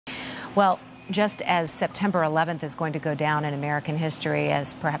Well, just as September 11th is going to go down in American history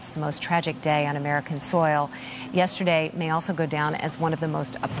as perhaps the most tragic day on American soil, yesterday may also go down as one of the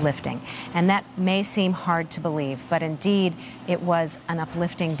most uplifting. And that may seem hard to believe, but indeed it was an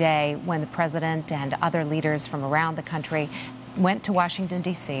uplifting day when the president and other leaders from around the country went to Washington,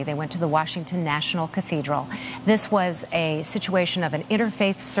 D.C. They went to the Washington National Cathedral. This was a situation of an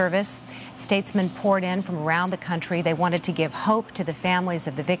interfaith service. Statesmen poured in from around the country. They wanted to give hope to the families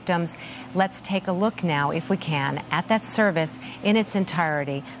of the victims. Let's take a look now, if we can, at that service in its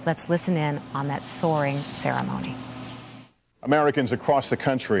entirety. Let's listen in on that soaring ceremony. Americans across the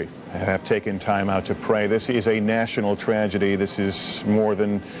country have taken time out to pray. This is a national tragedy. This is more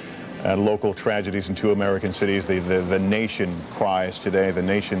than local tragedies in 2 American cities. The nation cries today. The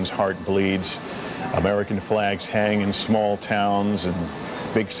nation's heart bleeds. American flags hang in small towns and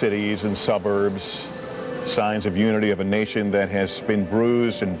big cities and suburbs. Signs of unity of a nation that has been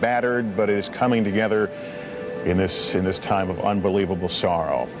bruised and battered, but is coming together in this time of unbelievable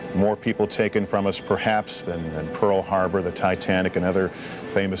sorrow. More people taken from us perhaps than Pearl Harbor, the Titanic, and other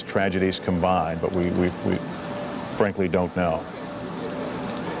famous tragedies combined, but we frankly don't know.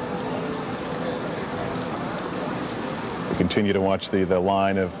 We continue to watch the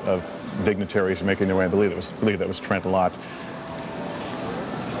line of dignitaries making their way. I believe that was Trent Lott.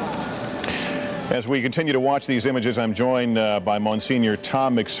 As we continue to watch these images, I'm joined by Monsignor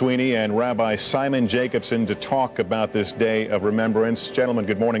Tom McSweeney and Rabbi Simon Jacobson to talk about this day of remembrance. Gentlemen,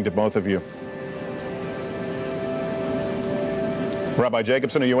 good morning to both of you. Rabbi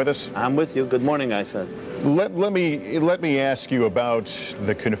Jacobson, are you with us? I'm with you. Good morning, I said. Let me ask you about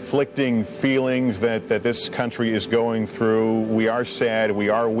the conflicting feelings that this country is going through. We are sad, we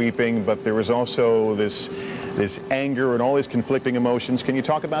are weeping, but there is also this anger and all these conflicting emotions. Can you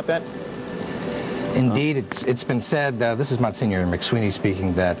talk about that? Indeed, it's been said, this is Monsignor McSweeney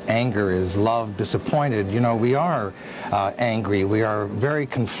speaking, that anger is love disappointed. You know, we are angry, we are very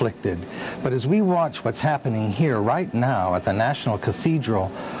conflicted. But as we watch what's happening here right now at the National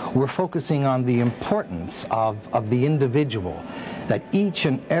Cathedral, we're focusing on the importance of the individual, that each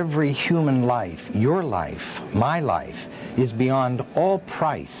and every human life, your life, my life, is beyond all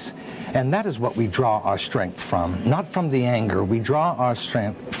price. And that is what we draw our strength from, not from the anger. We draw our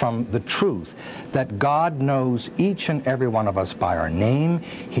strength from the truth that God knows each and every one of us by our name.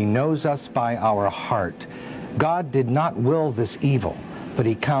 He knows us by our heart. God did not will this evil, but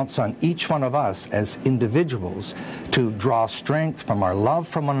He counts on each one of us as individuals to draw strength from our love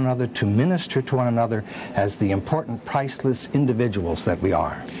for one another, to minister to one another as the important, priceless individuals that we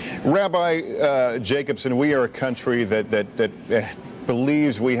are. Rabbi Jacobson, we are a country that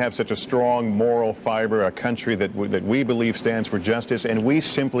believes we have such a strong moral fiber, a country that we believe stands for justice, and we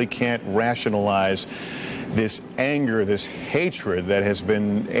simply can't rationalize this anger, this hatred that has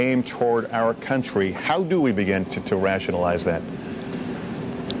been aimed toward our country. How do we begin to rationalize that?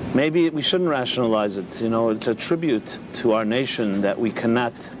 Maybe we shouldn't rationalize it. You know, it's a tribute to our nation that we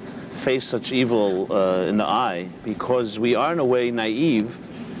cannot face such evil in the eye, because we are in a way naive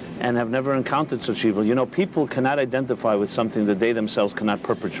and have never encountered such evil. You know, people cannot identify with something that they themselves cannot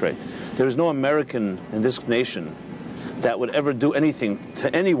perpetrate. There is no American in this nation that would ever do anything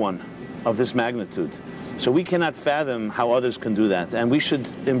to anyone of this magnitude. So we cannot fathom how others can do that. And we should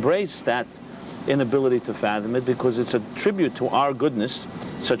embrace that inability to fathom it, because it's a tribute to our goodness.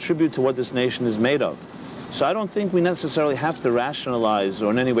 It's a tribute to what this nation is made of. So I don't think we necessarily have to rationalize or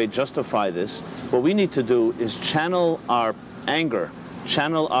in any way justify this. What we need to do is channel our anger,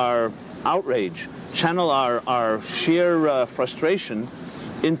 channel our outrage, channel our sheer frustration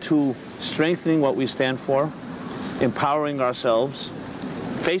into strengthening what we stand for, empowering ourselves,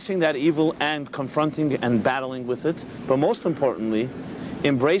 facing that evil and confronting and battling with it, but most importantly,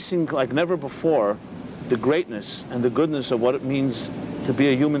 embracing like never before the greatness and the goodness of what it means to be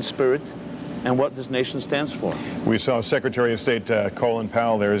a human spirit and what this nation stands for. We saw Secretary of State Colin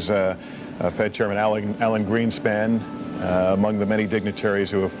Powell. There's Fed Chairman Alan Greenspan among the many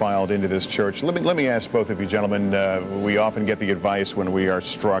dignitaries who have filed into this church. Let me ask both of you gentlemen, we often get the advice when we are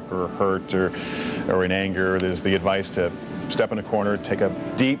struck or hurt or in anger. There's the advice to step in a corner, take a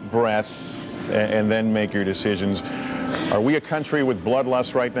deep breath, and then make your decisions. Are we a country with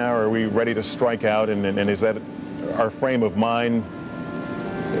bloodlust right now? Or are we ready to strike out? And is that our frame of mind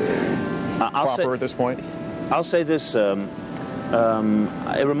proper at this point? I'll say this. It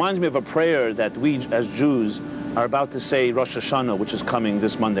reminds me of a prayer that we as Jews are about to say Rosh Hashanah, which is coming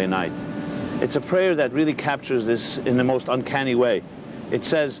this Monday night. It's a prayer that really captures this in the most uncanny way. It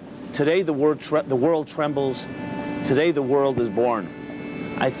says, today the world trembles, today the world is born.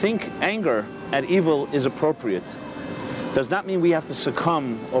 I think anger at evil is appropriate. does not mean we have to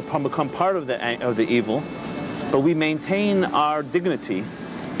succumb or become part of the evil, but we maintain our dignity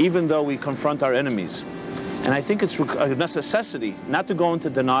even though we confront our enemies. And I think it's a necessity not to go into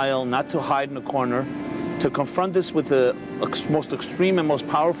denial, not to hide in a corner, to confront this with the most extreme and most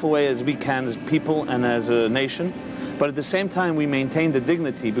powerful way as we can as people and as a nation. But at the same time, we maintain the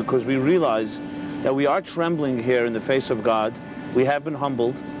dignity because we realize that we are trembling here in the face of God. We have been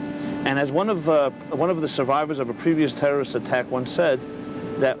humbled. And as one of the survivors of a previous terrorist attack once said,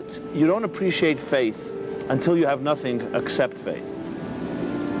 that you don't appreciate faith until you have nothing except faith.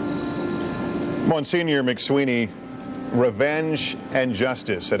 Monsignor McSweeney, revenge and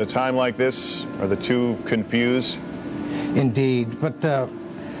justice at a time like this, are the two confused? Indeed, but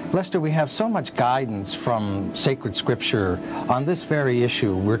Lester, we have so much guidance from sacred scripture on this very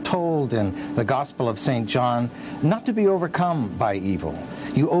issue. We're told in the Gospel of St. John not to be overcome by evil.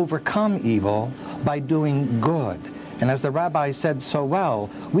 You overcome evil by doing good. And as the rabbi said so well,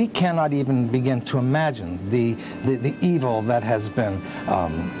 we cannot even begin to imagine the evil that has been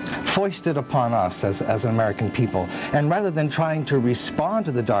foisted upon us as an American people. And rather than trying to respond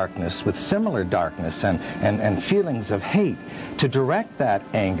to the darkness with similar darkness and feelings of hate, to direct that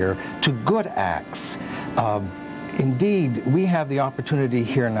anger to good acts. Indeed, we have the opportunity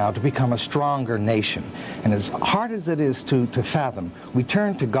here now to become a stronger nation. And as hard as it is to fathom, we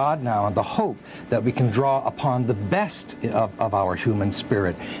turn to God now in the hope that we can draw upon the best of our human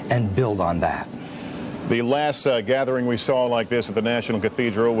spirit and build on that. The last gathering we saw like this at the National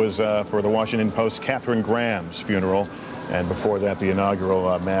Cathedral was for the Washington Post's Katharine Graham's funeral. And before that, the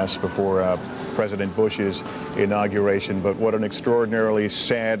inaugural Mass before President Bush's inauguration. But what an extraordinarily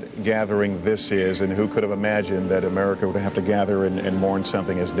sad gathering this is, and who could have imagined that America would have to gather and mourn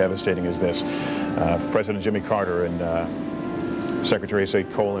something as devastating as this. President Jimmy Carter and Secretary of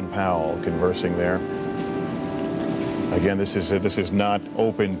State Colin Powell conversing there. Again, this is not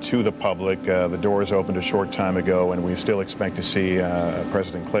open to the public. The doors opened a short time ago, and we still expect to see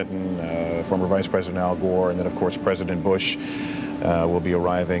President Clinton, former Vice President Al Gore, and then, of course, President Bush will be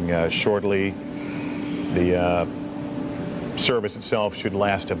arriving shortly. The service itself should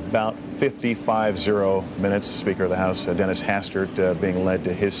last about 55 minutes. Speaker of the House, Dennis Hastert, being led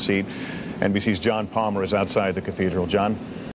to his seat. NBC's John Palmer is outside the cathedral. John?